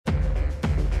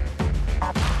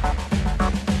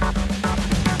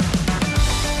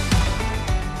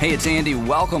Hey, it's Andy.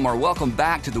 Welcome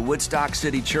back to the Woodstock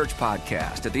City Church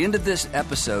podcast. At the end of this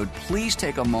episode, please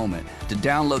take a moment to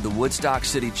download the Woodstock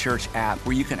City Church app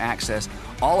where you can access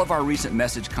all of our recent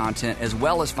message content as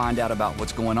well as find out about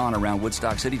what's going on around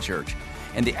Woodstock City Church.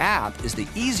 And the app is the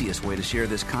easiest way to share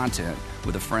this content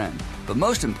with a friend. But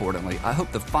most importantly, I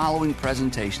hope the following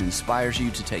presentation inspires you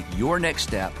to take your next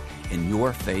step in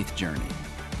your faith journey.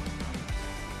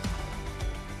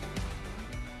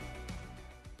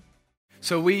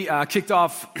 So we kicked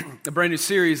off a brand new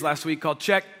series last week called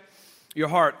Check Your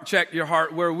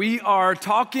Heart, where we are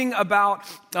talking about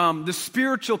the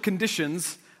spiritual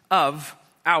conditions of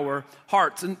our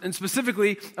hearts. And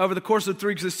specifically, over the course of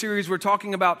 3 weeks of the series, we're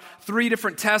talking about 3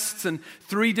 different tests and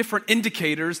 3 different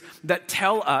indicators that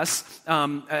tell us,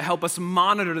 help us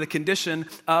monitor the condition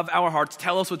of our hearts,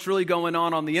 tell us what's really going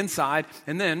on the inside,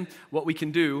 and then what we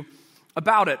can do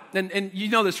about it. And you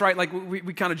know this, right? Like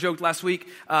we kind of joked last week,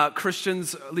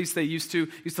 Christians, at least they used to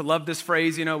love this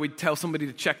phrase, you know, we'd tell somebody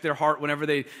to check their heart whenever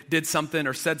they did something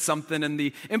or said something. And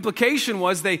the implication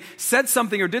was they said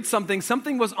something or did something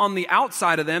was on the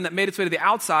outside of them that made its way to the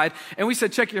outside. And we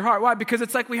said, check your heart. Why? Because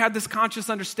it's like we had this conscious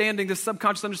understanding, this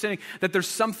subconscious understanding that there's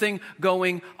something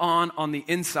going on the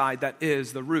inside that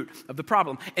is the root of the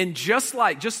problem. And just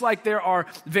like there are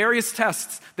various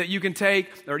tests that you can take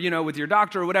or, you know, with your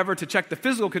doctor or whatever to check the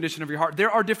physical condition of your heart, there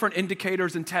are different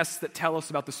indicators and tests that tell us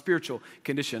about the spiritual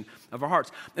condition of our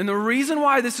hearts. And the reason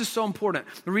why this is so important,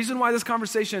 the reason why this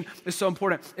conversation is so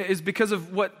important is because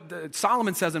of what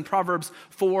Solomon says in Proverbs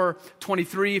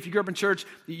 4:23. If you grew up in church,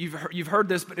 you've heard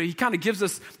this, but he kind of gives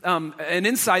us an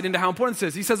insight into how important this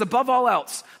is. He says, above all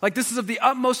else, like this is of the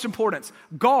utmost importance,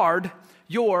 guard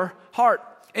your heart.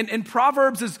 And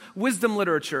Proverbs is wisdom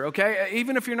literature, okay?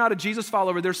 Even if you're not a Jesus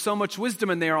follower, there's so much wisdom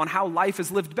in there on how life is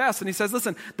lived best. And he says,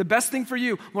 listen, the best thing for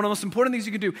you, one of the most important things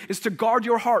you can do is to guard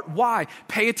your heart. Why?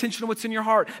 Pay attention to what's in your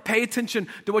heart. Pay attention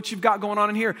to what you've got going on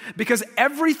in here. Because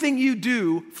everything you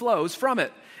do flows from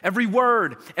it. Every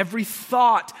word, every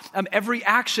thought, every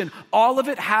action, all of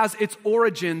it has its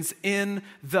origins in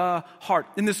the heart.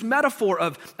 In this metaphor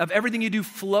of everything you do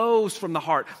flows from the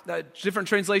heart. Different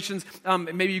translations,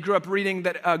 maybe you grew up reading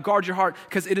that guard your heart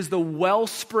because it is the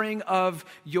wellspring of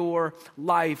your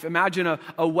life. Imagine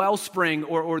a wellspring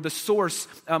or the source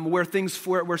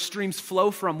where streams flow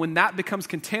from. When that becomes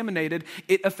contaminated,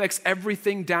 it affects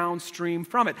everything downstream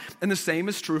from it. And the same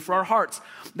is true for our hearts.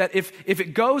 That if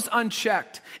it goes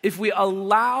unchecked, if we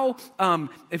allow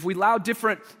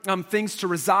different things to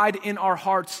reside in our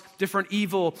hearts, different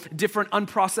evil, different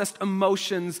unprocessed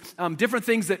emotions, different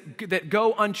things that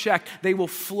go unchecked, they will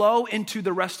flow into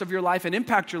the rest of your life and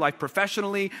impact your life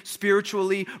professionally,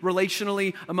 spiritually,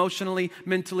 relationally, emotionally,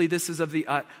 mentally. This is of the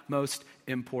utmost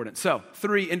importance. So,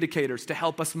 3 indicators to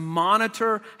help us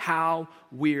monitor how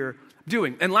we're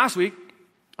doing. And last week,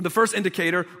 the first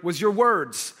indicator was your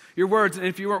words. Your words, and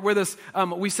if you weren't with us,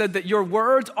 we said that your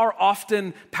words are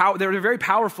often, they're very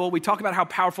powerful. We talk about how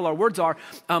powerful our words are,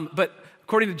 but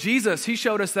according to Jesus, he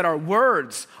showed us that our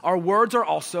words are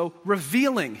also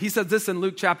revealing. He says this in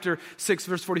Luke chapter 6,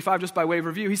 verse 45, just by way of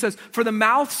review. He says, for the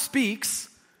mouth speaks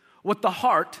what the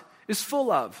heart is full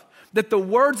of. That the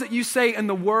words that you say and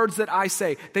the words that I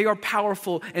say, they are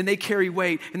powerful and they carry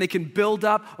weight and they can build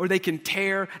up or they can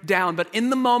tear down. But in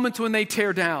the moments when they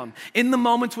tear down, in the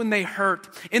moments when they hurt,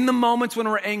 in the moments when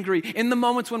we're angry, in the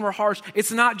moments when we're harsh,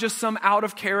 it's not just some out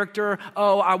of character,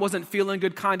 oh, I wasn't feeling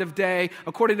good kind of day.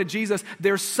 According to Jesus,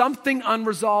 there's something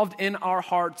unresolved in our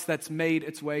hearts that's made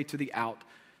its way to the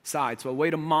outside. So a way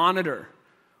to monitor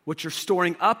what you're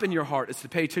storing up in your heart is to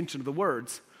pay attention to the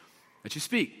words that you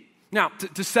speak. Now,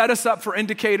 to set us up for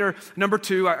indicator number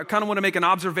 2, I kind of want to make an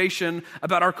observation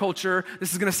about our culture.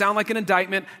 This is going to sound like an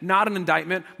indictment, not an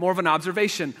indictment, more of an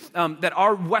observation. That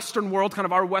our Western world, kind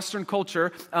of our Western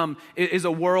culture, is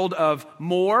a world of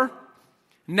more,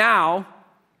 now,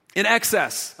 in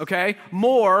excess, okay?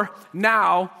 More,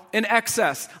 now, in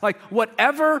excess. Like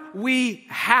whatever we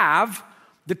have,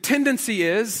 the tendency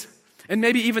is, and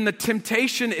maybe even the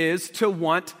temptation is to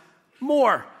want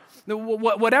more.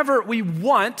 Whatever we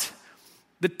want,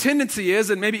 the tendency is,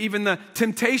 and maybe even the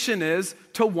temptation is,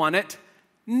 to want it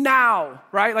now,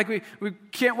 right? Like we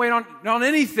can't wait on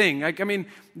anything. Like, I mean,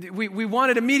 we want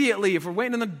it immediately. If we're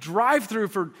waiting in the drive-thru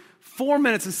for 4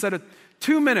 minutes instead of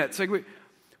 2 minutes, like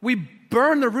we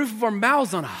burn the roof of our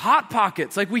mouths on Hot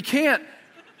Pockets. Like we can't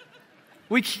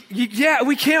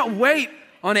wait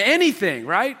on anything,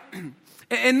 right?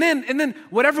 And then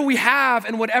whatever we have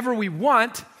and whatever we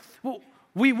want, well,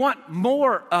 We want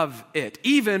more of it,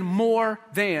 even more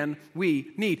than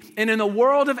we need. And in a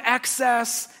world of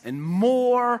excess and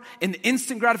more and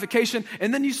instant gratification,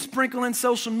 and then you sprinkle in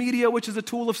social media, which is a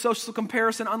tool of social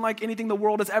comparison unlike anything the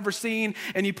world has ever seen,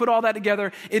 and you put all that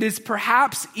together, it is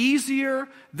perhaps easier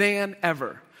than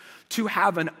ever to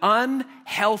have an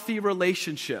unhealthy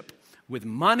relationship with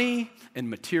money and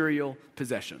material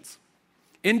possessions.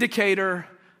 Indicator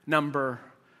number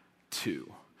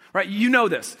 2. Right, you know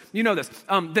this,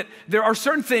 that there are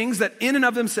certain things that in and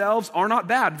of themselves are not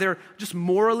bad. They're just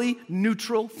morally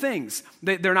neutral things.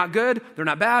 They're not good, they're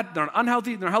not bad, they're not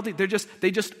unhealthy, they're not healthy, they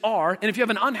just are. And if you have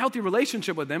an unhealthy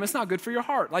relationship with them, it's not good for your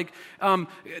heart. Like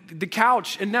the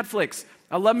couch and Netflix,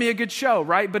 I love me a good show,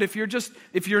 right? But if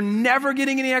you're never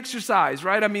getting any exercise,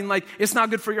 right? I mean, like, it's not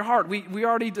good for your heart. We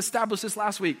already established this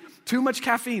last week. Too much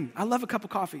caffeine. I love a cup of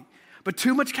coffee. But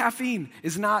too much caffeine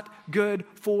is not good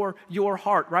for your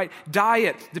heart, right?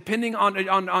 Diet, depending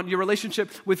on your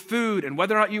relationship with food and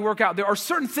whether or not you work out, there are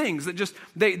certain things that just,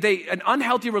 an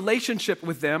unhealthy relationship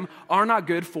with them are not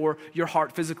good for your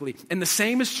heart physically. And the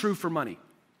same is true for money.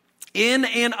 In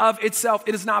and of itself,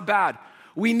 it is not bad.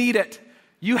 We need it.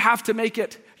 You have to make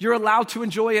it. You're allowed to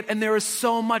enjoy it. And there is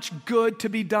so much good to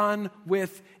be done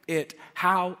with it.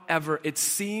 However, it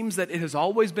seems that it has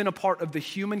always been a part of the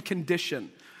human condition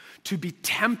to be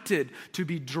tempted, to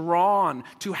be drawn,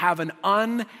 to have an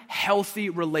unhealthy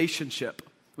relationship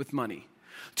with money,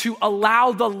 to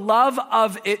allow the love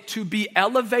of it to be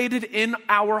elevated in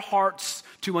our hearts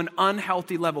to an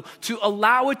unhealthy level, to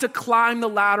allow it to climb the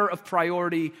ladder of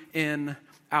priority in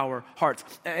our hearts.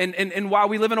 And while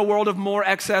we live in a world of more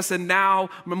excess and now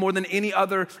more than any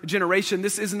other generation,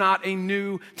 this is not a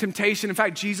new temptation. In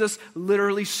fact, Jesus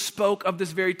literally spoke of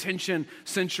this very tension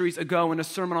centuries ago in a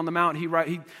Sermon on the Mount.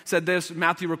 He said this,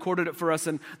 Matthew recorded it for us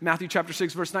in Matthew chapter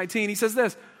 6, verse 19. He says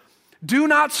this, "Do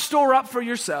not store up for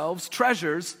yourselves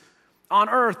treasures on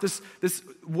earth." This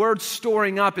word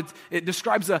storing up, it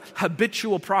describes a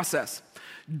habitual process.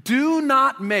 Do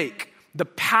not make the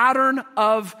pattern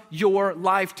of your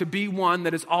life to be one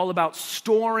that is all about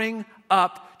storing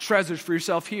up treasures for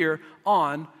yourself here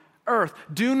on earth.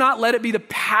 Do not let it be the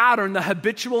pattern, the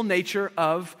habitual nature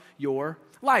of your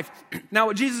life. Now,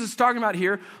 what Jesus is talking about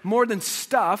here, more than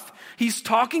stuff, he's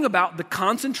talking about the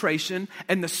concentration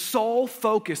and the sole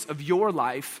focus of your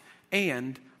life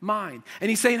and mine. And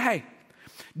he's saying, hey,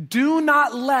 do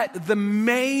not let the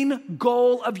main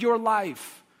goal of your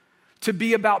life to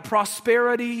be about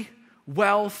prosperity,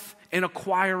 wealth, and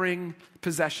acquiring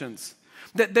possessions.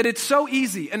 That it's so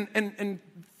easy, and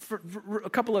for a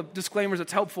couple of disclaimers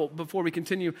that's helpful before we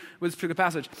continue with this particular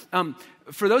passage.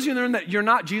 For those of you in the room that you're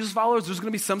not Jesus followers, there's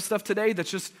going to be some stuff today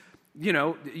that's just,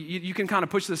 you can kind of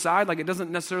push to the side, like it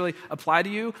doesn't necessarily apply to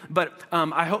you, but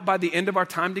I hope by the end of our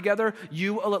time together,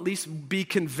 you will at least be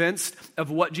convinced of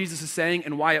what Jesus is saying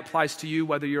and why it applies to you,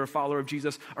 whether you're a follower of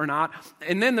Jesus or not.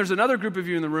 And then there's another group of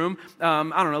you in the room,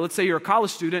 I don't know, let's say you're a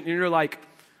college student and you're like,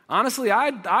 honestly,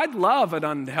 I'd love an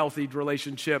unhealthy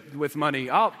relationship with money.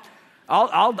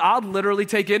 I'll literally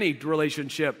take any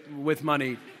relationship with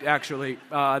money, actually.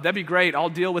 That'd be great. I'll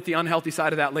deal with the unhealthy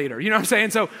side of that later. You know what I'm saying?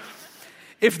 So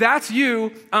if that's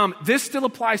you, this still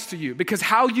applies to you because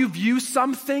how you view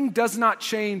something does not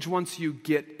change once you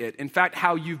get it. In fact,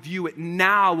 how you view it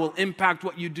now will impact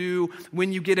what you do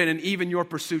when you get it and even your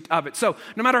pursuit of it. So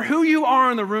no matter who you are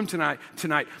in the room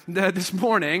this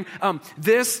morning,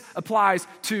 this applies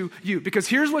to you because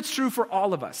here's what's true for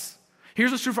all of us.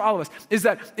 Is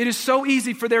that it is so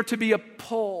easy for there to be a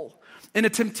pull and a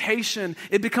temptation.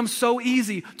 It becomes so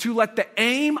easy to let the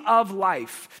aim of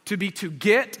life to be to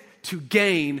get, to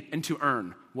gain, and to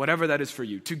earn, whatever that is for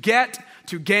you. To get,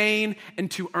 to gain, and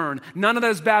to earn. None of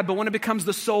that is bad, but when it becomes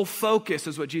the sole focus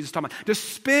is what Jesus is talking about. To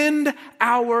spend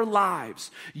our lives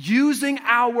using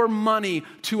our money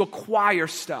to acquire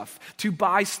stuff, to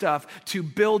buy stuff, to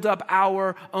build up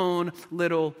our own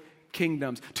little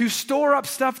kingdoms. To store up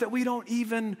stuff that we don't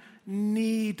even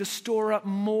need, to store up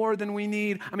more than we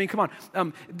need. I mean, come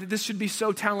on. This should be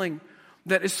so telling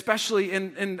that especially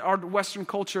in our Western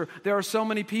culture, there are so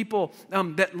many people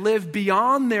that live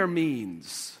beyond their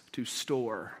means to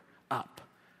store up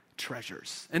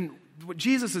treasures. And what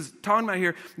Jesus is talking about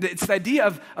here, it's the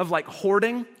idea of like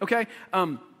hoarding, okay?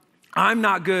 I'm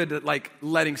not good at like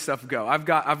letting stuff go. I've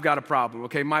got a problem,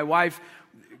 okay? My wife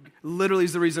literally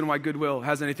is the reason why Goodwill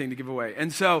has anything to give away.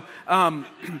 And so, and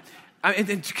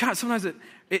sometimes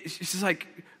she's like,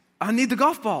 I need the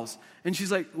golf balls. And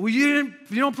she's like, well, you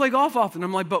don't play golf often.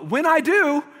 I'm like, but when I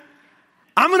do,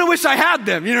 I'm going to wish I had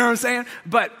them. You know what I'm saying?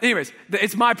 But anyways,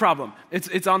 it's my problem.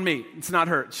 It's on me. It's not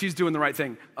her. She's doing the right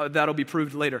thing. That'll be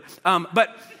proved later.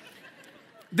 But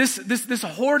this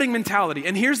hoarding mentality.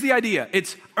 And here's the idea.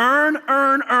 It's earn,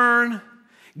 earn, earn,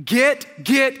 get,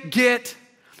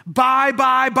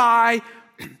 buy.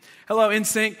 Hello,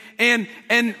 NSYNC.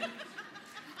 And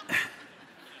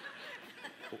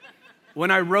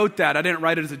when I wrote that, I didn't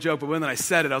write it as a joke, but when I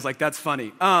said it, I was like, that's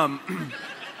funny.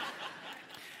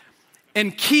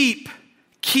 And keep.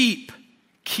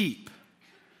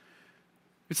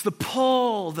 It's the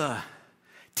pull, the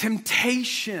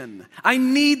temptation. I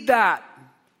need that.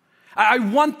 I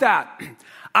want that.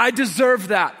 I deserve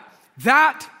that.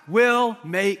 That will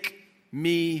make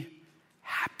me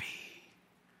happy.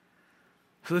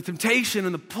 So the temptation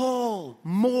and the pull,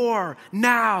 more,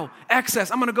 now, excess.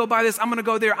 I'm going to go buy this. I'm going to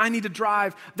go there. I need to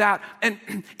drive that. And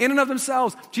in and of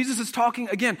themselves, Jesus is talking,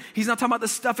 again, he's not talking about the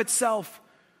stuff itself,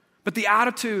 but the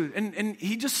attitude. And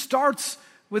he just starts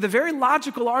with a very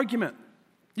logical argument.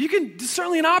 It's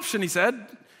certainly an option, he said.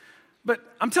 But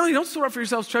I'm telling you, don't store up for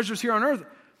yourselves treasures here on earth,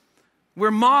 where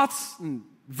moths and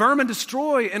vermin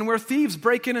destroy and where thieves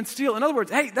break in and steal. In other words,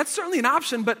 hey, that's certainly an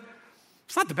option, but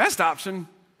it's not the best option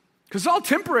because it's all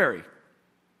temporary.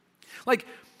 Like,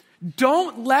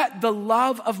 don't let the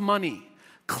love of money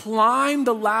climb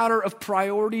the ladder of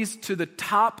priorities to the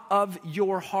top of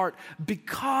your heart,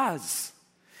 because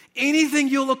anything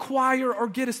you'll acquire or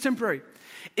get is temporary.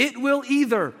 It will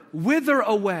either wither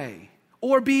away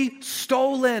or be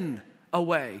stolen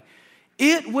away.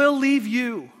 It will leave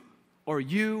you, or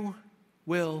you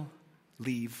will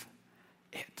leave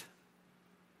it.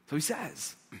 So he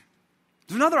says,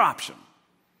 there's another option.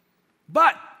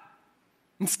 But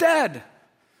instead,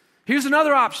 here's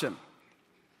another option.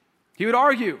 I would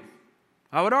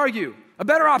argue, a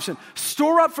better option.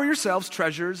 Store up for yourselves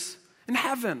treasures in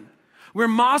heaven, where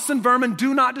moths and vermin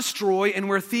do not destroy and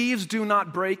where thieves do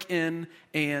not break in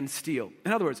and steal.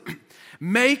 In other words,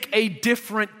 make a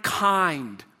different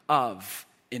kind of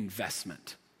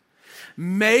investment.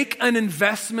 Make an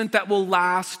investment that will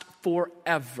last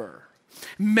forever.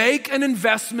 Make an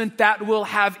investment that will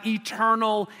have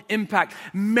eternal impact.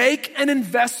 Make an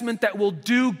investment that will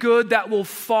do good, that will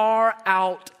far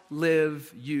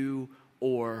outlive you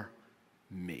or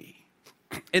me.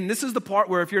 And this is the part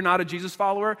where if you're not a Jesus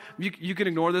follower, you can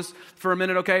ignore this for a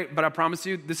minute, okay? But I promise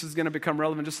you, this is going to become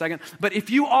relevant in just a second. But if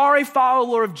you are a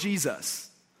follower of Jesus,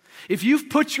 if you've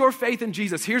put your faith in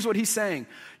Jesus, here's what he's saying.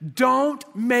 Don't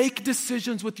make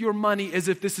decisions with your money as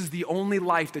if this is the only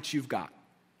life that you've got.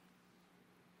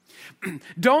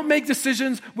 Don't make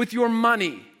decisions with your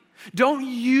money. Don't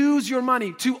use your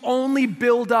money to only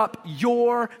build up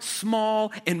your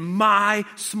small and my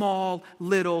small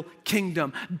little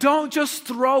kingdom. Don't just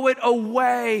throw it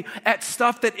away at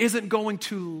stuff that isn't going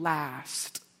to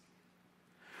last.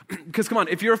 Because come on,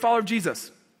 if you're a follower of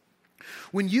Jesus,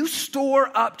 when you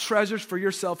store up treasures for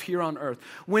yourself here on earth,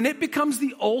 when it becomes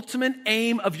the ultimate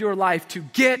aim of your life to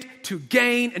get, to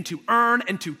gain, and to earn,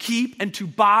 and to keep, and to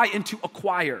buy, and to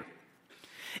acquire,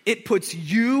 it puts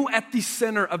you at the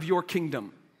center of your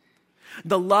kingdom.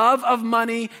 The love of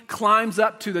money climbs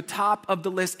up to the top of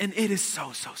the list, and it is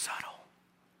so subtle.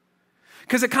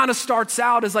 Because it kind of starts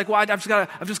out as like, well, I've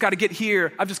just got to get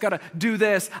here. I've just got to do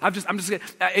this.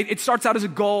 It starts out as a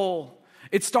goal.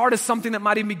 It starts as something that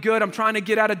might even be good. I'm trying to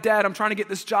get out of debt. I'm trying to get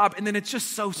this job. And then it's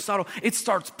just so subtle. It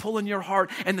starts pulling your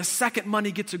heart. And the second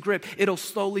money gets a grip, it'll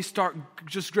slowly start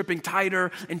just gripping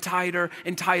tighter and tighter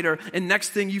and tighter. And next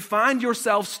thing you find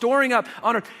yourself storing up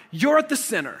on earth. You're at the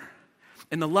center.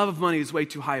 And the love of money is way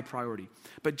too high a priority.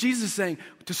 But Jesus is saying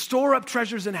to store up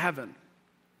treasures in heaven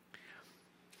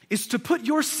is to put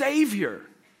your Savior,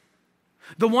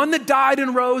 the one that died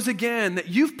and rose again, that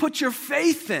you've put your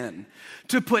faith in,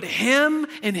 to put him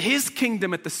and his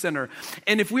kingdom at the center.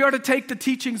 And if we are to take the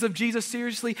teachings of Jesus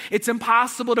seriously, it's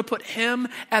impossible to put him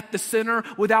at the center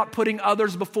without putting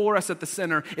others before us at the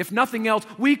center. If nothing else,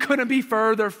 we couldn't be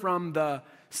further from the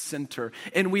center.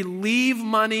 And we leave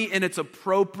money in its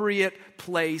appropriate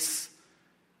place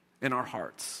in our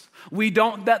hearts. We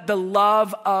don't let the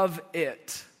love of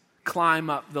it climb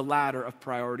up the ladder of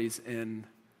priorities in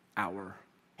our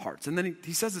hearts. And then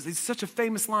he says this, it's such a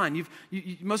famous line.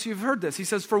 Most of you have heard this. He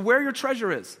says, for where your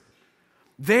treasure is,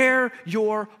 there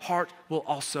your heart will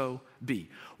also be.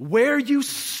 Where you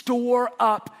store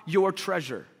up your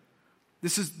treasure.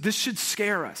 This should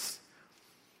scare us.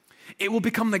 It will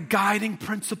become the guiding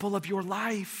principle of your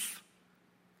life.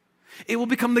 It will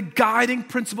become the guiding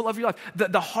principle of your life.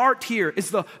 The heart here is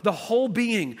the whole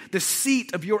being, the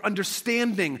seat of your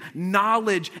understanding,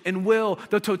 knowledge, and will,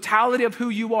 the totality of who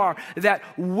you are, that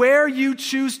where you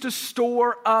choose to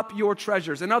store up your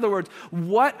treasures. In other words,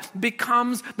 what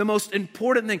becomes the most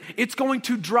important thing? It's going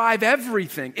to drive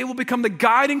everything. It will become the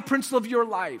guiding principle of your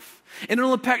life. And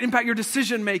it'll impact your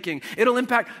decision making. It'll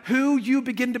impact who you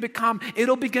begin to become.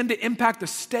 It'll begin to impact the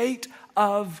state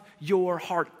of your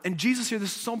heart. And Jesus here,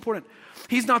 this is so important.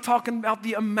 He's not talking about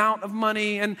the amount of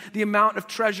money and the amount of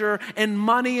treasure, and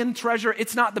money and treasure.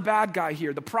 It's not the bad guy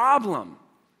here. The problem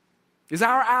is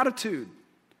our attitude,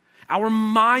 our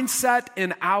mindset,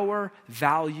 and our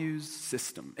values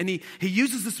system. And he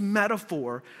uses this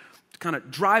metaphor to kind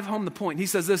of drive home the point. He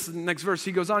says this in the next verse.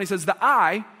 He goes on, he says, the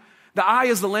eye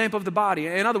is the lamp of the body.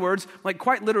 In other words, like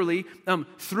quite literally,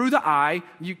 through the eye,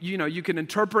 you can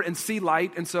interpret and see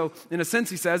light. And so in a sense,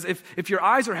 he says, if your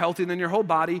eyes are healthy, then your whole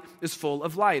body is full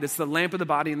of light. It's the lamp of the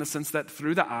body in the sense that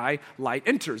through the eye, light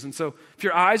enters. And so if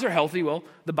your eyes are healthy, well,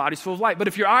 the body's full of light. But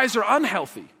if your eyes are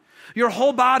unhealthy, your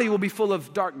whole body will be full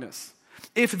of darkness.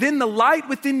 If then the light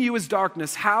within you is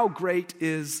darkness, how great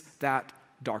is that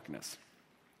darkness?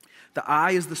 The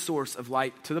eye is the source of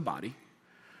light to the body.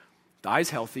 The eye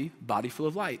is healthy, body full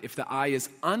of light. If the eye is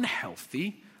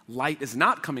unhealthy, light is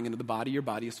not coming into the body, your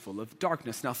body is full of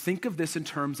darkness. Now think of this in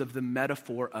terms of the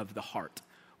metaphor of the heart.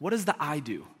 What does the eye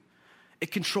do?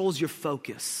 It controls your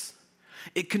focus.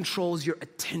 It controls your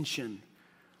attention.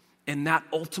 And that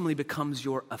ultimately becomes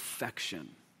your affection.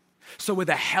 So with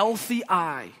a healthy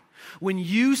eye, when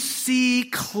you see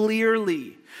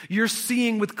clearly, you're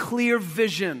seeing with clear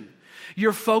vision.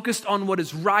 You're focused on what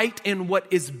is right and what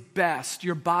is best.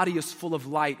 Your body is full of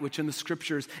light, which in the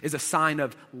scriptures is a sign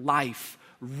of life,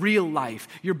 real life.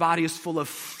 Your body is full of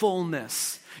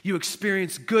fullness. You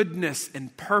experience goodness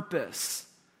and purpose.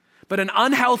 But an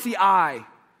unhealthy eye,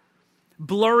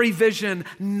 blurry vision,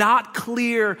 not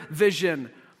clear vision,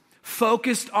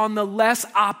 focused on the less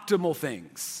optimal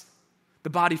things. The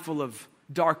body full of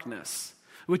darkness,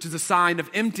 which is a sign of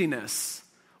emptiness.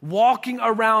 Walking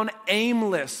around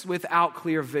aimless without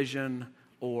clear vision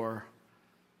or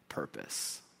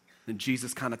purpose. And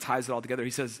Jesus kind of ties it all together. He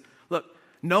says, look,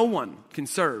 no one can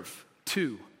serve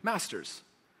two masters.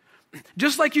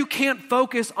 Just like you can't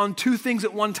focus on two things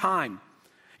at one time.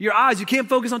 Your eyes, you can't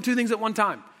focus on two things at one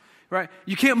time, right?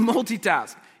 You can't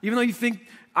multitask. Even though you think,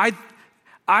 I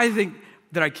think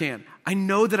that I can. I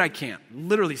know that I can't.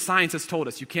 Literally, science has told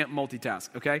us you can't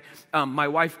multitask, okay? My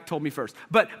wife told me first.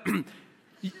 But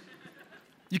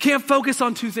you can't focus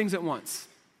on two things at once.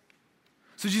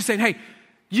 So she's saying, hey,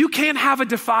 you can't have a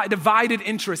divided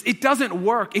interest. It doesn't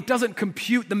work. It doesn't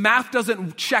compute. The math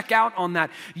doesn't check out on that.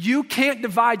 You can't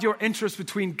divide your interest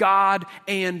between God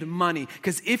and money.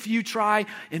 Because if you try,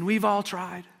 and we've all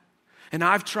tried, and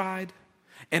I've tried,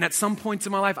 and at some points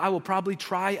in my life, I will probably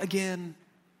try again.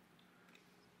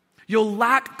 You'll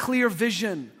lack clear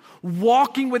vision,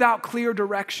 walking without clear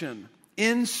direction.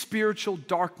 In spiritual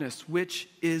darkness, which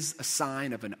is a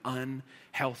sign of an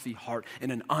unhealthy heart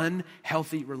and an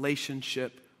unhealthy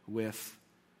relationship with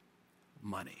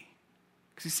money.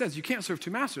 Because he says you can't serve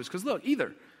two masters, because look,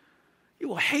 either you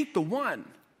will hate the one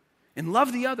and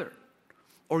love the other,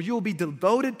 or you will be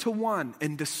devoted to one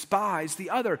and despise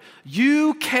the other.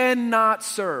 You cannot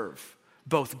serve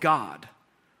both God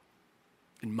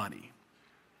and money.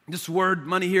 This word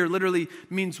money here literally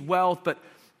means wealth, but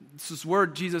it's this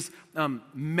word, Jesus,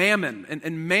 mammon.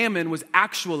 And mammon was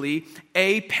actually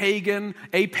a pagan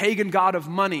god of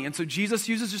money. And so Jesus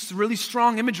uses just really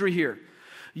strong imagery here.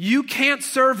 You can't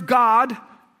serve God,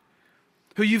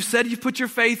 who you've said you've put your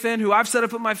faith in, who I've said I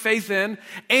put my faith in,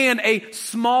 and a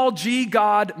small g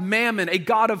god, mammon, a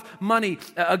god of money,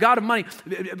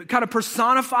 kind of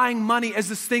personifying money as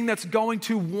this thing that's going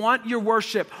to want your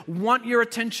worship, want your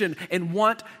attention, and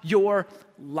want your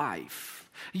life.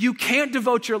 You can't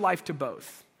devote your life to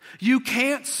both. You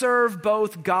can't serve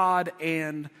both God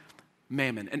and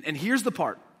mammon. And here's the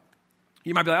part.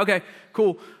 You might be like, okay,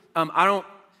 cool. I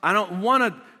don't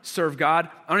want to serve God.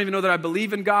 I don't even know that I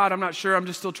believe in God. I'm not sure. I'm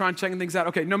just still checking things out.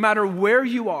 Okay, no matter where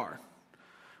you are,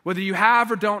 whether you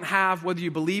have or don't have, whether you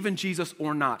believe in Jesus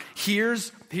or not,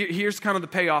 here's kind of the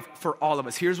payoff for all of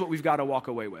us. Here's what we've got to walk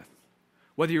away with.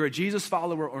 Whether you're a Jesus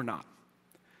follower or not.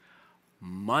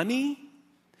 Money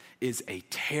is a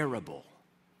terrible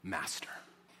master.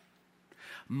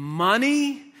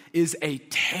 Money is a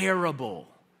terrible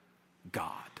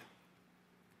God.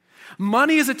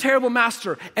 Money is a terrible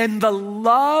master, and the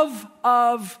love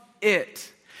of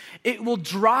it will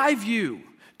drive you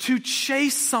to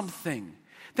chase something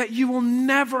that you will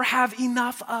never have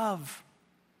enough of.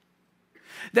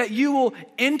 that you will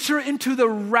enter into the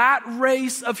rat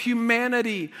race of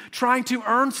humanity, trying to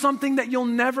earn something that you'll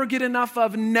never get enough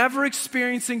of, never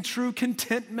experiencing true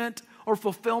contentment or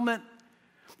fulfillment.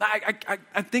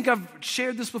 I think I've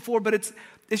shared this before, but it's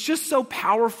just so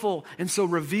powerful and so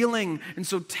revealing and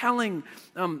so telling.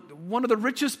 One of the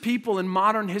richest people in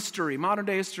modern day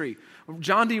history,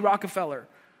 John D. Rockefeller,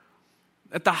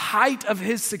 at the height of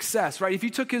his success, right? If you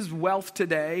took his wealth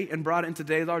today and brought it into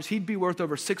today's dollars, he'd be worth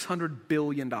over $600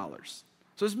 billion.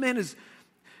 So this man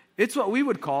it's what we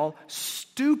would call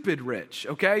stupid rich,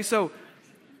 okay? So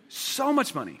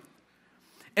much money.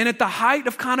 And at the height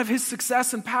of kind of his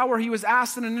success and power, he was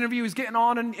asked in an interview, he's getting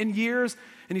on in years,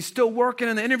 and he's still working,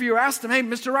 and the interviewer asked him, hey,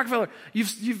 Mr. Rockefeller,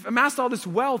 you've amassed all this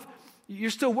wealth, you're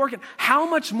still working. How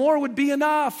much more would be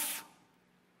enough?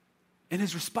 In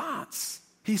his response,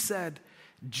 he said,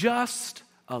 just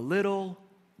a little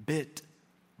bit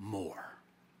more.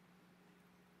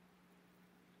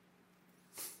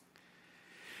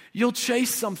 You'll chase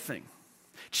something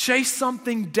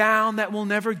down that will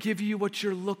never give you what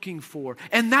you're looking for.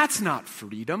 And that's not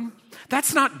freedom.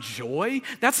 That's not joy.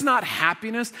 That's not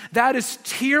happiness. That is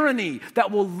tyranny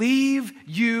that will leave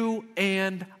you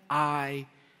and I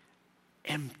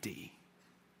empty.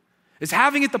 Is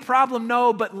having it the problem?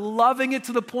 No, but loving it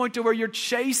to the point to where you're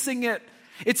chasing it.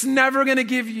 It's never going to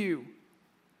give you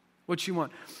what you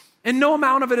want. And no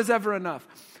amount of it is ever enough.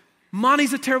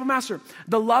 Money's a terrible master.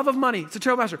 The love of money, it's a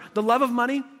terrible master. The love of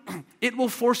money, it will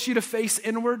force you to face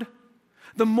inward.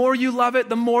 The more you love it,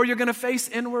 the more you're going to face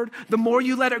inward. The more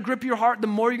you let it grip your heart, the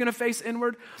more you're going to face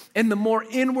inward. And the more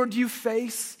inward you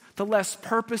face, the less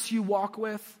purpose you walk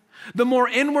with. The more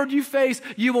inward you face,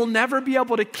 you will never be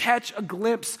able to catch a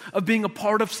glimpse of being a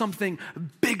part of something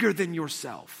bigger than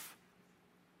yourself.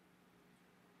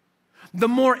 The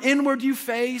more inward you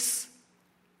face,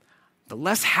 the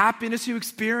less happiness you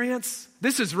experience.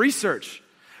 This is research.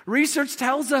 Research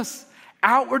tells us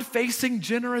outward-facing,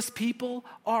 generous people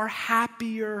are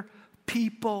happier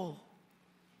people.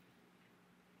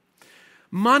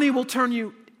 Money will turn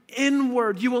you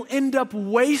inward. You will end up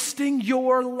wasting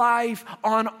your life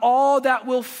on all that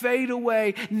will fade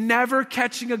away, never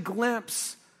catching a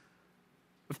glimpse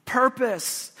of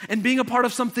purpose and being a part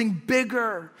of something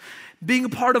bigger, being a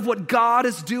part of what God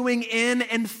is doing in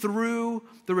and through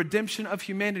the redemption of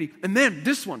humanity. And then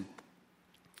this one,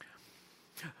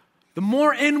 the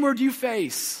more inward you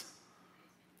face,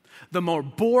 the more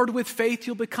bored with faith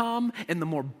you'll become and the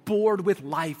more bored with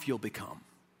life you'll become.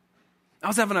 I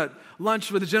was having a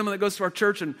lunch with a gentleman that goes to our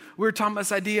church, and we were talking about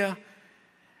this idea.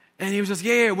 And he was just,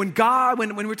 when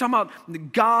we were talking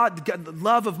about God, the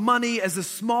love of money as a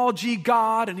small g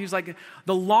God, and he was like,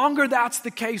 the longer that's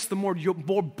the case, the more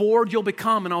bored you'll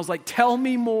become. And I was like, tell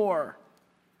me more.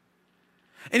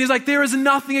 And he's like, there is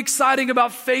nothing exciting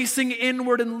about facing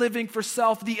inward and living for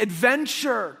self. The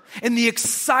adventure and the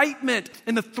excitement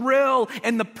and the thrill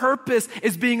and the purpose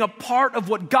is being a part of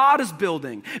what God is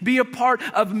building, be a part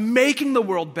of making the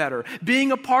world better,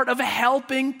 being a part of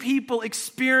helping people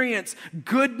experience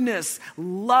goodness,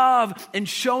 love, and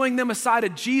showing them a side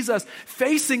of Jesus.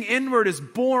 Facing inward is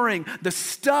boring. The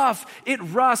stuff, it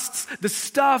rusts. The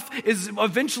stuff is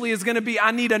eventually going to be, I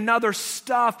need another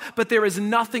stuff, but there is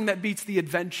nothing that beats the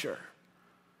adventure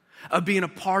of being a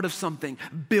part of something,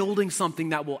 building something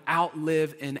that will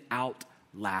outlive and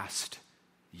outlast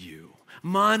you.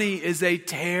 Money is a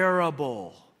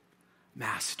terrible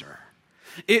master.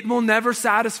 It will never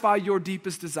satisfy your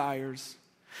deepest desires.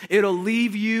 It'll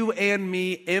leave you and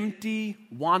me empty,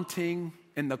 wanting,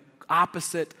 and the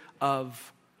opposite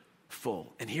of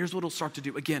full. And here's what it'll start to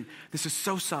do. Again, this is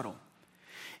so subtle.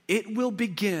 It will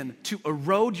begin to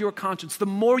erode your conscience. The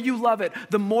more you love it,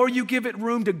 the more you give it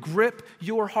room to grip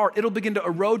your heart, it'll begin to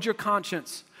erode your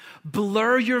conscience,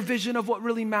 blur your vision of what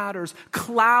really matters,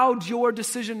 cloud your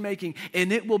decision making,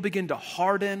 and it will begin to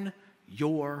harden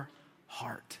your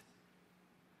heart.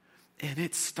 And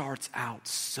it starts out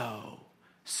so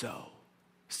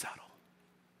subtle.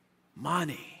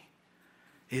 Money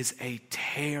is a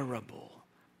terrible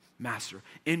master.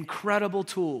 Incredible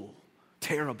tool,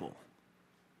 terrible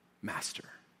master.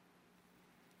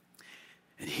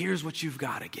 And here's what you've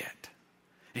got to get.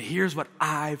 And here's what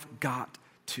I've got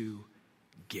to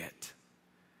get.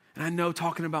 And I know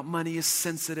talking about money is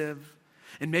sensitive.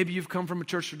 And maybe you've come from a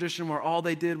church tradition where all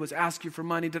they did was ask you for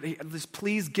money. Just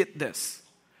please get this.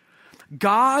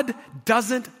 God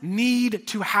doesn't need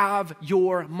to have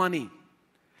your money.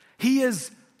 He is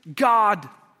God.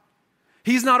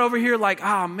 He's not over here like,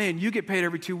 man, you get paid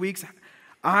every 2 weeks.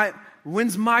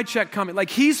 When's my check coming? Like,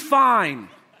 he's fine,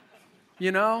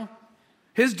 you know?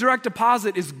 His direct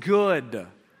deposit is good.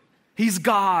 He's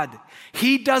God.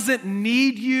 He doesn't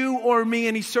need you or me,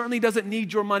 and he certainly doesn't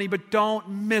need your money, but don't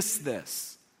miss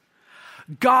this.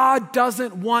 God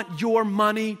doesn't want your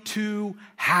money to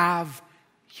have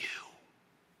you.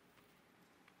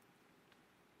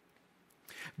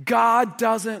 God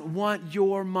doesn't want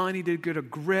your money to get a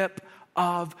grip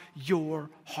of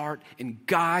your heart and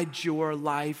guide your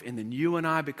life, and then you and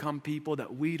I become people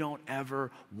that we don't ever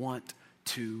want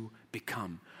to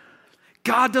become.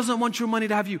 God doesn't want your money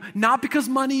to have you, not because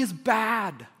money is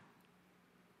bad.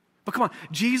 But come on,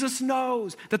 Jesus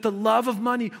knows that the love of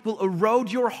money will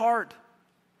erode your heart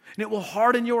and it will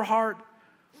harden your heart.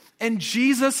 And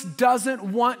Jesus doesn't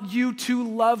want you to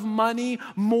love money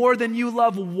more than you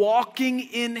love walking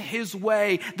in his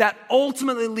way that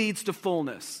ultimately leads to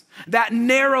fullness. That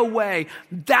narrow way,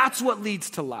 that's what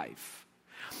leads to life.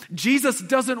 Jesus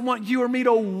doesn't want you or me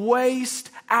to waste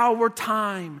our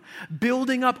time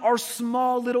building up our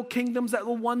small little kingdoms that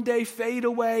will one day fade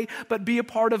away, but be a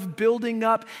part of building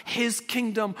up his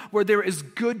kingdom where there is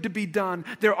good to be done.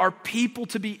 There are people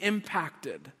to be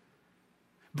impacted,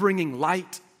 bringing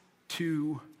light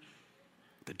to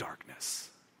the darkness.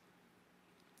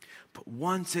 But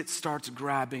once it starts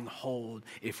grabbing hold,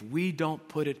 if we don't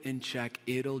put it in check,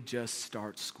 it'll just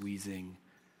start squeezing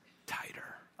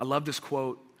tighter. I love this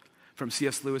quote from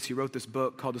C.S. Lewis. He wrote this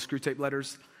book called The Screwtape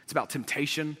Letters. It's about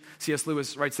temptation. C.S.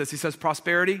 Lewis writes this. He says,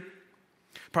 prosperity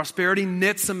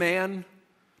knits a man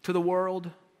to the world.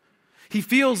 He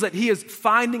feels that he is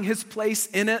finding his place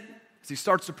in it as he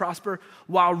starts to prosper,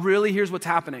 while really, here's what's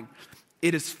happening.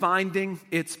 It is finding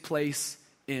its place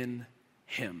in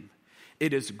him.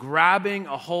 It is grabbing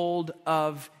a hold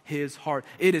of his heart.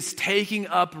 It is taking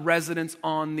up residence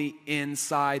on the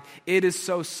inside. It is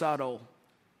so subtle,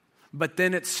 but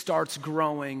then it starts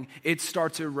growing. It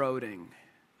starts eroding.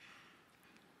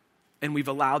 And we've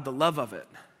allowed the love of it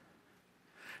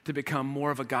to become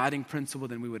more of a guiding principle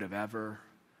than we would have ever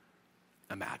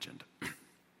imagined.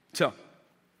 So,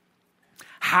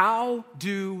 how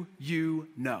do you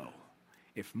know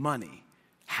if money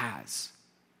has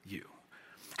you?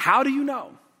 How do you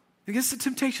know? I guess it's a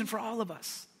temptation for all of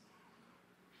us.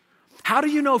 How do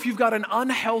you know if you've got an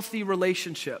unhealthy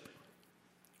relationship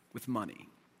with money?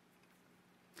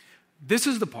 This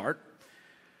is the part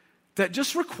that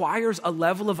just requires a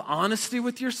level of honesty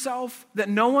with yourself that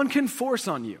no one can force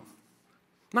on you.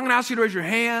 I'm not going to ask you to raise your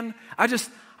hand. I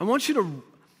want you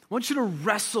to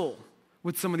wrestle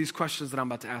with some of these questions that I'm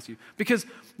about to ask you, because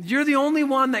you're the only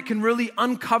one that can really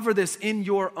uncover this in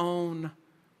your own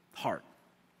heart.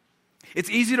 It's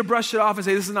easy to brush it off and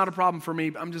say, this is not a problem for me,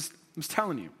 but I'm just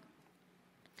telling you.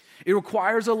 It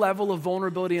requires a level of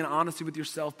vulnerability and honesty with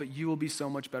yourself, but you will be so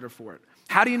much better for it.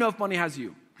 How do you know if money has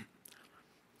you?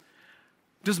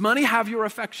 Does money have your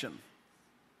affection?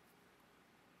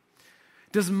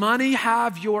 Does money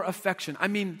have your affection? I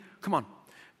mean, come on.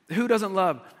 Who doesn't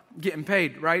love getting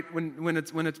paid, right? When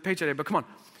it's paycheck day, but come on.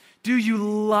 Do you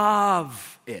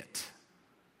love it?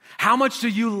 How much do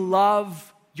you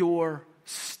love your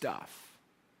stuff?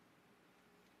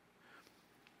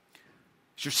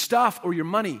 Is your stuff or your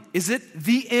money, is it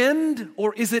the end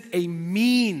or is it a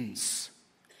means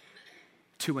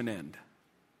to an end?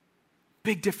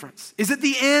 Big difference. Is it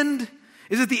the end?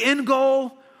 Is it the end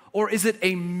goal or is it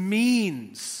a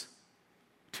means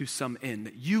to some end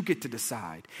that you get to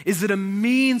decide? Is it a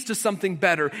means to something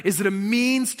better? Is it a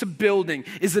means to building?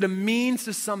 Is it a means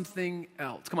to something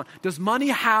else? Come on. Does money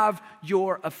have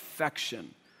your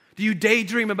affection? Do you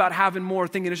daydream about having more,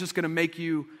 thinking it's just going to make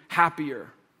you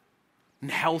happier and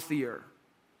healthier?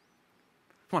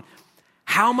 Come on.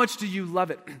 How much do you love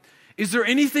it? Is there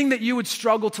anything that you would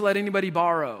struggle to let anybody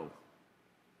borrow?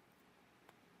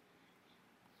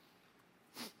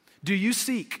 Do you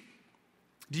seek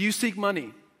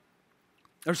money?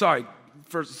 Or sorry,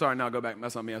 now go back.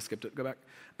 That's not me, I skipped it. Go back.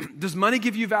 Does money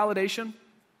give you validation?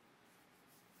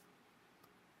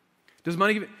 Does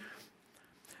money give you,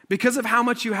 because of how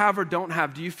much you have or don't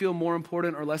have, do you feel more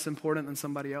important or less important than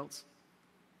somebody else?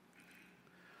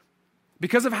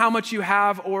 Because of how much you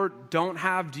have or don't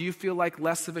have, do you feel like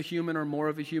less of a human or more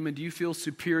of a human? Do you feel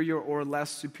superior or less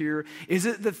superior? Is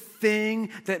it the thing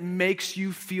that makes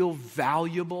you feel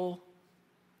valuable?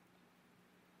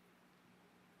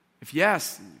 If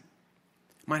yes,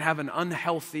 you might have an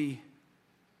unhealthy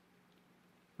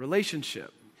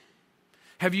relationship.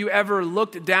 Have you ever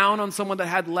looked down on someone that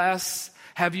had less?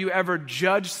 Have you ever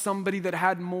judged somebody that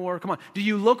had more? Come on. Do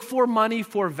you look for money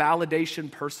for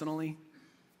validation personally?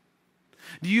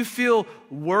 Do you feel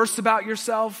worse about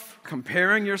yourself,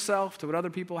 comparing yourself to what other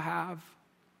people have?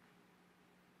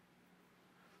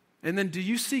 And then do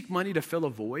you seek money to fill a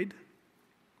void?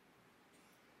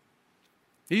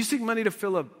 Do you seek money to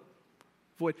fill a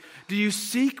void? Do you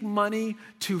seek money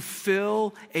to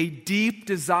fill a deep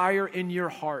desire in your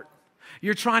heart?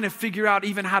 You're trying to figure out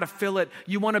even how to fill it.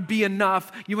 You want to be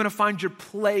enough. You want to find your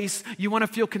place. You want to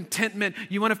feel contentment.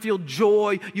 You want to feel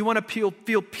joy. You want to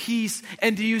feel peace.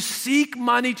 And do you seek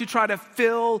money to try to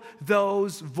fill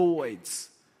those voids?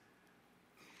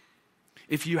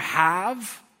 If you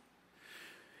have,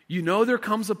 you know there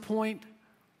comes a point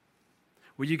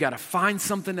where you got to find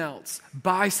something else,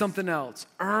 buy something else,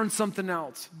 earn something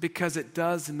else, because it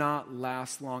does not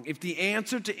last long. If the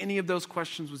answer to any of those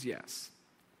questions was yes,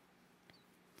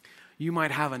 you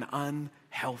might have an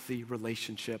unhealthy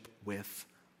relationship with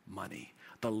money.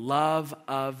 The love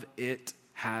of it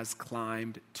has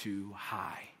climbed too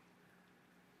high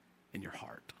in your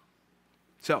heart.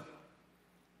 So,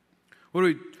 what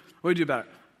do we do about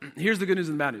it? Here's the good news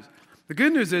and the bad news. The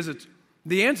good news is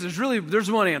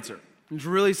there's one answer. It's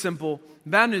really simple.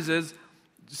 The bad news is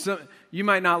you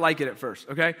might not like it at first,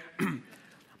 okay?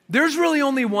 There's really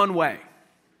only one way.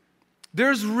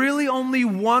 There's really only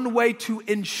one way to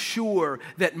ensure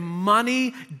that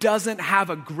money doesn't have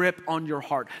a grip on your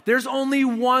heart. There's only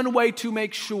one way to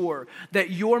make sure that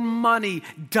your money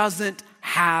doesn't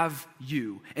have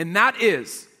you. And that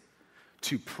is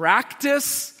to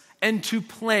practice and to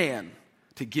plan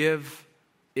to give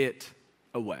it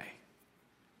away.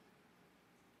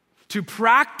 To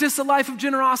practice a life of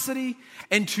generosity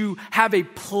and to have a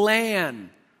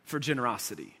plan for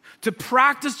generosity. To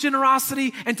practice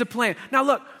generosity and to plan. Now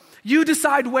look, you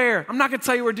decide where. I'm not going to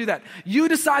tell you where to do that. You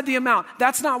decide the amount.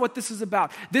 That's not what this is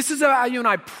about. This is about you and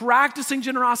I practicing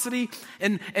generosity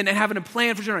and having a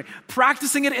plan for generosity.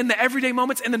 Practicing it in the everyday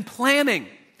moments and then planning.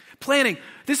 Planning.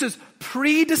 This is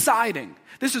pre-deciding.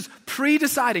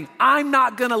 I'm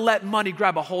not going to let money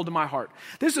grab a hold of my heart.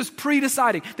 This is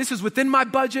pre-deciding. This is within my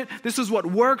budget. This is what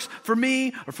works for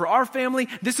me or for our family.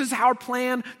 This is our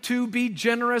plan to be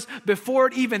generous. Before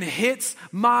it even hits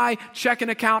my checking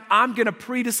account, I'm going to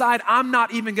pre-decide. I'm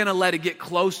not even going to let it get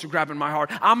close to grabbing my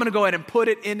heart. I'm going to go ahead and put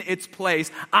it in its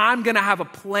place. I'm going to have a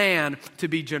plan to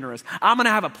be generous. I'm going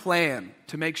to have a plan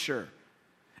to make sure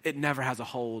it never has a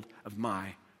hold of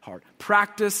my heart.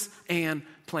 Practice and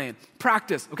plan.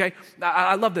 Practice, okay?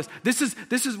 I love this. This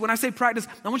is when I say practice,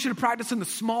 I want you to practice in the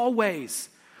small ways.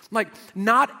 Like,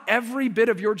 not every bit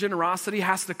of your generosity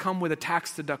has to come with a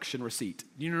tax deduction receipt.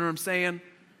 You know what I'm saying?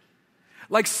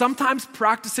 Like, sometimes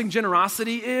practicing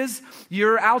generosity is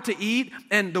you're out to eat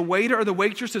and the waiter or the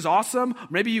waitress is awesome.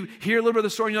 Maybe you hear a little bit of the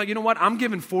story and you're like, you know what? I'm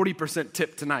giving 40%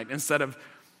 tip tonight instead of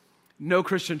no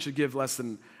Christian should give less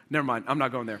than, never mind, I'm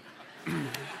not going there.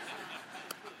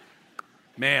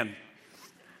 Man.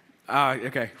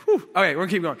 Okay. Whew. Okay, we're gonna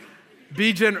keep going.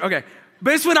 Be generous. Okay.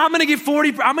 But it's when I'm gonna give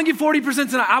 40%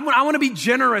 tonight. I want to be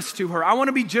generous to her. I want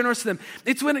to be generous to them.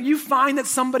 It's when you find that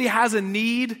somebody has a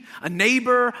need, a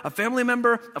neighbor, a family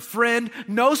member, a friend,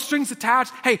 no strings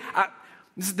attached. Hey, I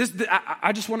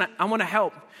want to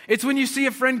help. It's when you see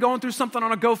a friend going through something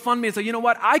on a GoFundMe and say, you know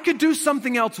what? I could do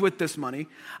something else with this money.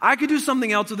 I could do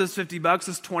something else with this $50,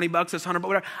 this $20, this $100,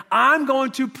 whatever. I'm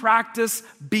going to practice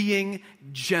being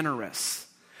generous.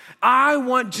 I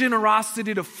want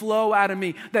generosity to flow out of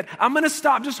me. That I'm going to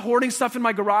stop just hoarding stuff in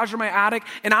my garage or my attic,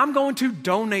 and I'm going to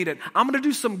donate it. I'm going to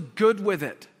do some good with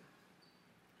it.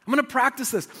 I'm going to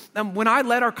practice this. When I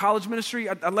led our college ministry,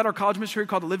 I led our college ministry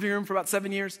called The Living Room for about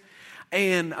 7 years,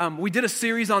 and we did a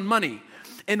series on money.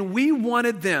 And we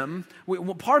wanted them,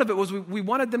 part of it was we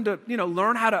wanted them to,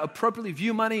 learn how to appropriately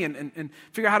view money and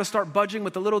figure out how to start budgeting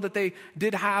with the little that they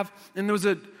did have. And there was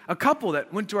a couple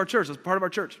that went to our church, as part of our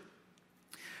church.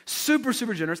 Super,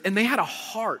 super generous. And they had a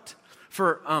heart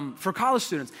for college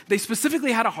students. They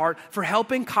specifically had a heart for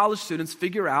helping college students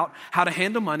figure out how to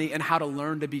handle money and how to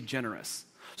learn to be generous.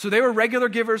 So they were regular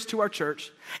givers to our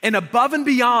church. And above and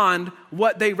beyond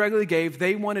what they regularly gave,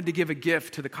 they wanted to give a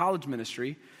gift to the college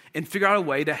ministry and figure out a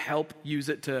way to use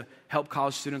it to help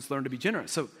college students learn to be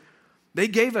generous. So they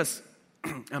gave us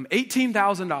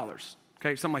 $18,000,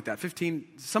 okay, something like that,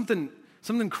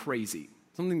 something crazy,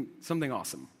 something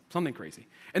awesome, something crazy.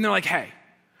 And they're like, hey,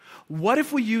 what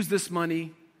if we use this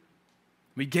money,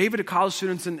 we gave it to college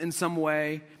students in some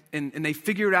way, and they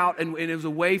figured out, and it was a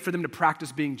way for them to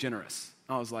practice being generous.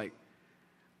 I was like,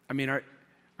 I mean, are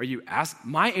you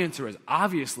asking? My answer is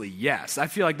obviously yes. I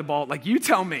feel like the ball, like you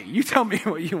tell me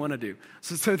what you want to do.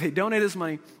 So they donated this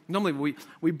money. Normally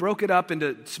we broke it up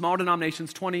into small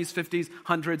denominations, 20s, 50s,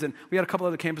 100s, and we had a couple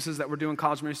other campuses that were doing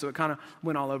college ministry, so it kind of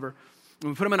went all over.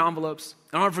 And we put them in envelopes.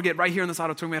 And I'll never forget, right here in this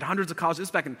auditorium, we had hundreds of college, this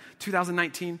was back in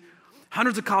 2019,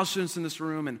 hundreds of college students in this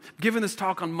room and giving this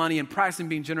talk on money and practicing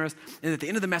being generous. And at the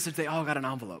end of the message, they all got an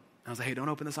envelope. I was like, hey, don't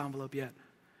open this envelope yet.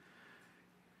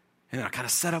 And then I kind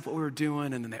of set up what we were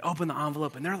doing, and then they open the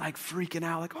envelope, and they're like freaking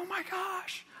out, like, oh my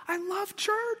gosh, I love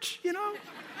church, you know?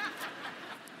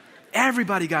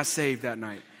 Everybody got saved that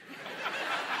night.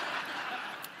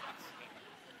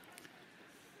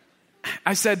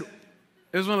 I said,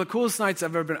 it was one of the coolest nights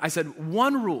I've ever been. I said,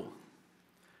 one rule.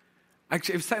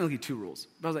 Actually, it was technically 2 rules.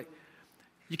 But I was like,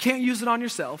 you can't use it on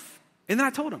yourself. And then I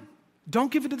told him,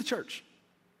 don't give it to the church.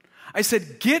 I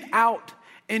said, get out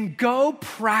and go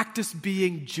practice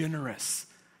being generous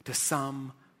to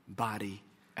somebody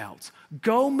else.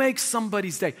 Go make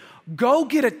somebody's day. Go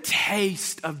get a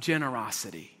taste of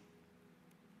generosity.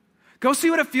 Go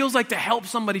see what it feels like to help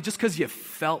somebody just because you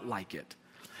felt like it.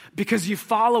 Because you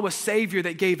follow a Savior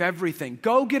that gave everything.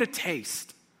 Go get a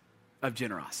taste of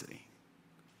generosity.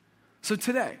 So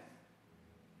today,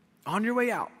 on your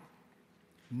way out,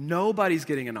 nobody's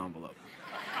getting an envelope.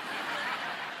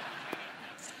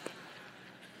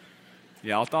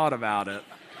 Y'all thought about it.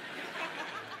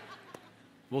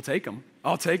 We'll take them.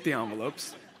 I'll take the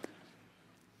envelopes.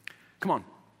 Come on.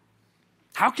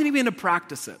 How can you begin to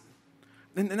practice it?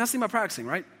 And that's the thing about practicing,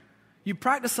 right? You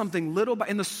practice something little by,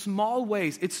 in the small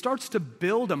ways, it starts to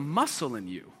build a muscle in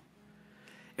you.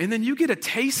 And then you get a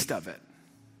taste of it.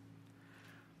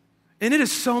 And it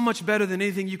is so much better than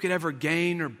anything you could ever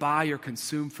gain or buy or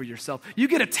consume for yourself. You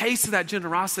get a taste of that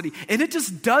generosity, and it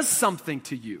just does something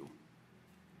to you.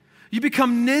 You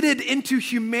become knitted into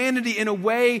humanity in a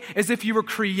way as if you were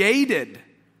created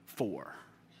for.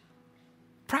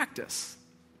 Practice.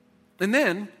 And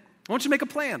then, I want you to make a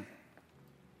plan.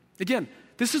 Again,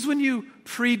 this is when you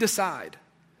pre-decide.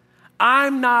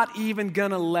 I'm not even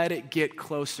going to let it get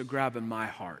close to grabbing my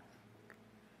heart.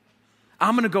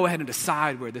 I'm going to go ahead and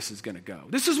decide where this is going to go.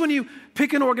 This is when you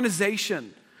pick an organization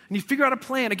and you figure out a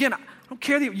plan. Again, I don't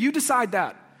care that you decide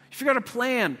that. You figure out a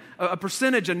plan, a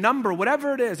percentage, a number,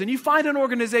 whatever it is, and you find an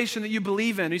organization that you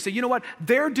believe in, and you say, you know what,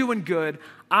 they're doing good.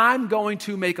 I'm going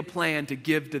to make a plan to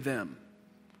give to them.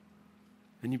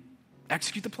 And you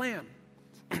execute the plan.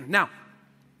 Now,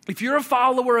 if you're a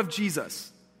follower of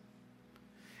Jesus,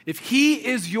 if he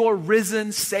is your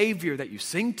risen Savior that you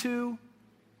sing to,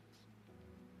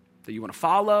 that you want to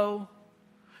follow,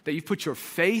 that you put your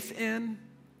faith in,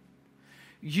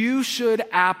 you should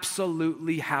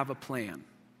absolutely have a plan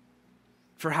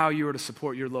for how you are to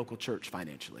support your local church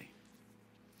financially.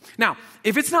 Now,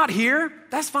 if it's not here,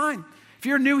 that's fine. If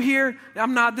you're new here,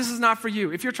 this is not for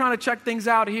you. If you're trying to check things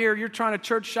out here, you're trying to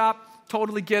church shop,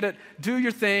 totally get it. Do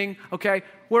your thing, okay?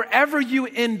 Wherever you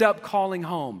end up calling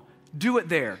home, do it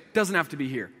there. Doesn't have to be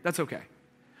here. That's okay.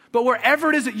 But wherever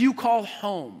it is that you call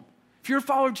home, if you're a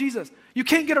follower of Jesus, you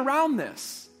can't get around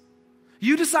this.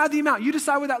 You decide the amount. You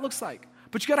decide what that looks like.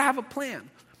 But you got to have a plan.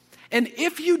 And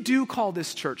if you do call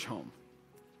this church home,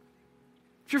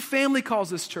 if your family calls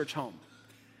this church home,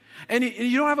 and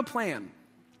you don't have a plan,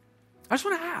 I just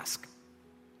want to ask,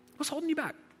 what's holding you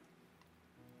back?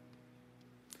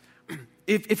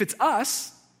 If it's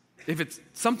us, if it's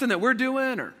something that we're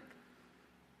doing, or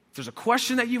if there's a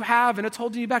question that you have and it's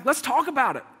holding you back, let's talk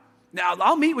about it. Now,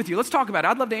 I'll meet with you. Let's talk about it.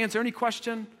 I'd love to answer any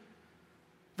question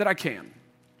that I can.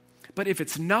 But if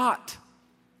it's not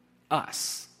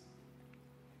us,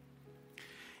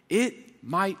 it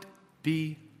might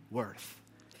be worth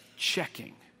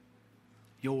checking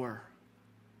your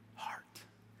heart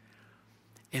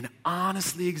and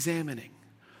honestly examining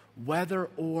whether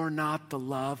or not the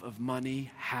love of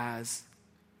money has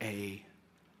a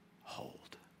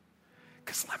hold.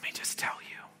 Because let me just tell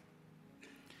you,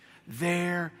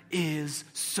 there is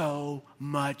so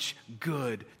much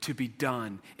good to be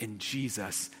done in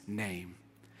Jesus' name.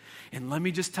 And let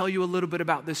me just tell you a little bit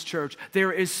about this church.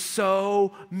 There are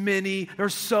so many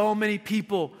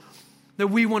people that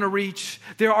we want to reach.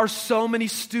 There are so many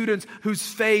students whose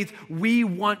faith we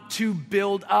want to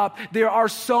build up. There are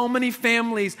so many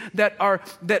families that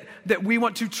we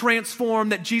want to transform,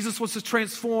 that Jesus wants to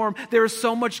transform. There is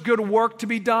so much good work to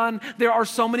be done. There are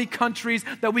so many countries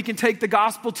that we can take the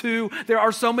gospel to. There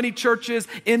are so many churches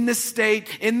in this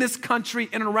state, in this country,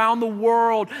 and around the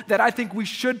world that I think we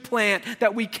should plant,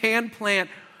 that we can plant.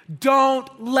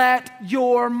 Don't let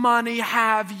your money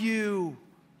have you.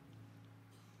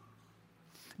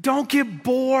 Don't get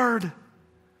bored.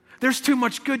 There's too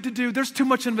much good to do. There's too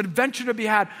much of an adventure to be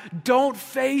had. Don't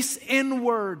face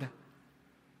inward.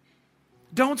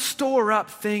 Don't store up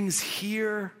things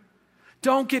here.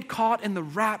 Don't get caught in the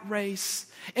rat race.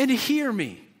 And hear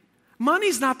me,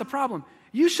 money's not the problem.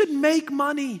 You should make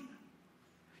money.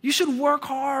 You should work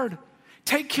hard.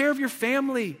 Take care of your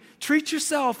family. Treat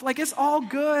yourself like it's all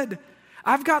good.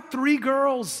 I've got 3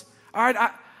 girls. All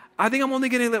right, I think I'm only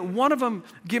going to let one of them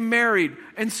get married.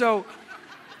 And so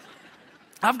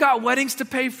I've got weddings to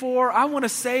pay for. I want to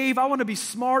save. I want to be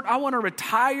smart. I want to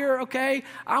retire, okay?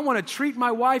 I want to treat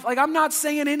my wife. Like, I'm not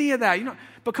saying any of that,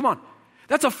 but come on.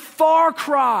 That's a far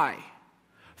cry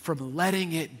from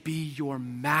letting it be your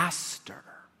master.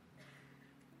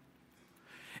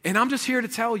 And I'm just here to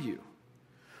tell you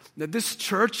that this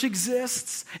church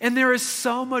exists, and there is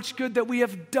so much good that we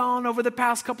have done over the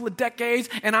past couple of decades,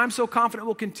 and I'm so confident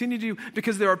we'll continue to do,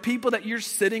 because there are people that you're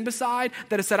sitting beside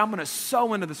that have said, I'm going to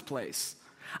sow into this place.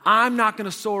 I'm not going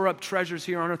to store up treasures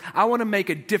here on earth. I want to make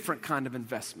a different kind of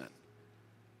investment.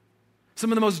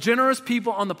 Some of the most generous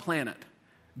people on the planet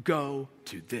go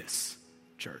to this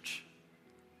church.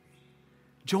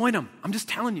 Join them. I'm just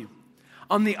telling you.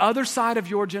 On the other side of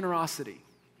your generosity,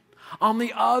 on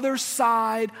the other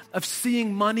side of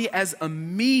seeing money as a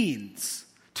means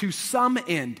to some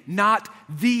end, not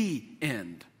the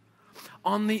end,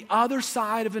 on the other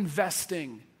side of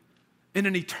investing in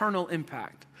an eternal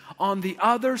impact, on the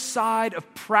other side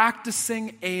of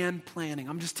practicing and planning,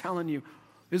 I'm just telling you,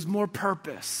 there's more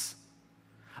purpose,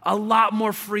 a lot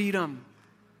more freedom,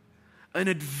 an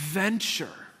adventure,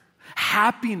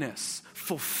 happiness,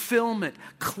 fulfillment,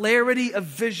 clarity of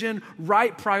vision,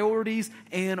 right priorities,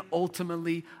 and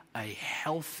ultimately a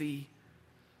healthy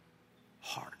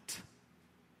heart.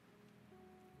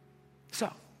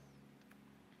 So,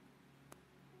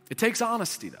 it takes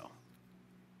honesty though.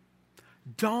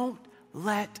 Don't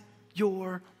let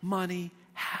your money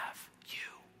have you,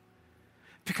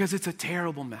 because it's a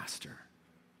terrible master.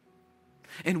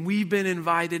 And we've been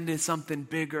invited into something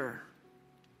bigger,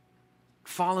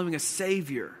 following a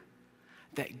Savior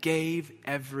that gave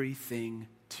everything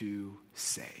to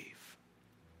save.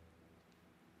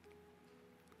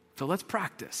 So let's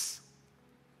practice.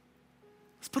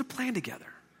 Let's put a plan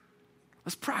together.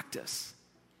 Let's practice.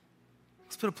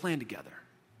 Let's put a plan together.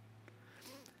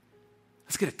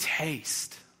 Let's get a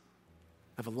taste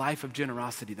of a life of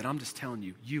generosity that I'm just telling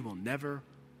you, you will never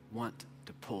want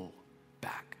to pull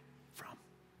back from.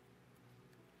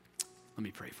 Let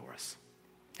me pray for us.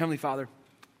 Heavenly Father,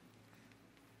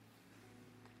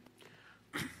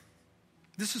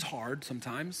 this is hard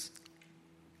sometimes,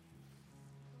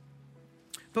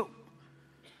 but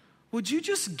would you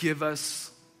give us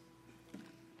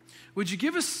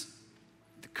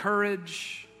the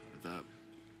courage,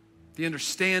 the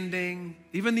understanding,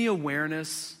 even the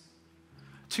awareness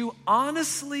to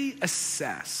honestly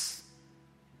assess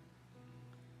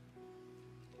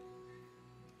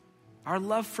our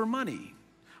love for money?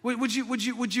 Would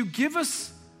you give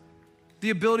us the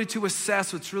ability to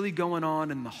assess what's really going on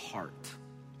in the heart?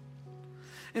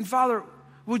 And Father,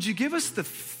 would you give us the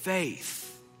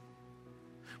faith?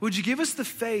 Would you give us the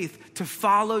faith to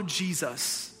follow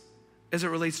Jesus as it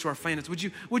relates to our finances?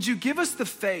 Would you give us the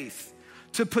faith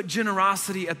to put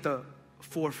generosity at the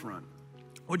forefront?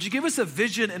 Would you give us a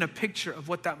vision and a picture of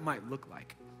what that might look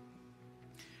like?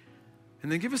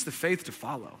 And then give us the faith to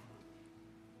follow.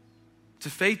 The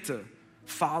faith to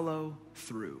follow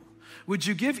through. Would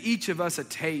you give each of us a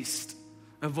taste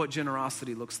of what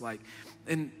generosity looks like?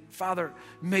 And Father,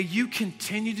 may you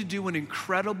continue to do an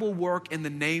incredible work in the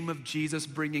name of Jesus,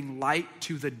 bringing light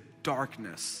to the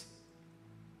darkness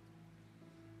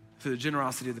through the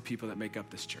generosity of the people that make up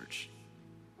this church.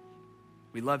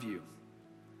 We love you.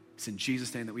 It's in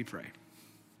Jesus' name that we pray.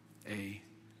 Amen.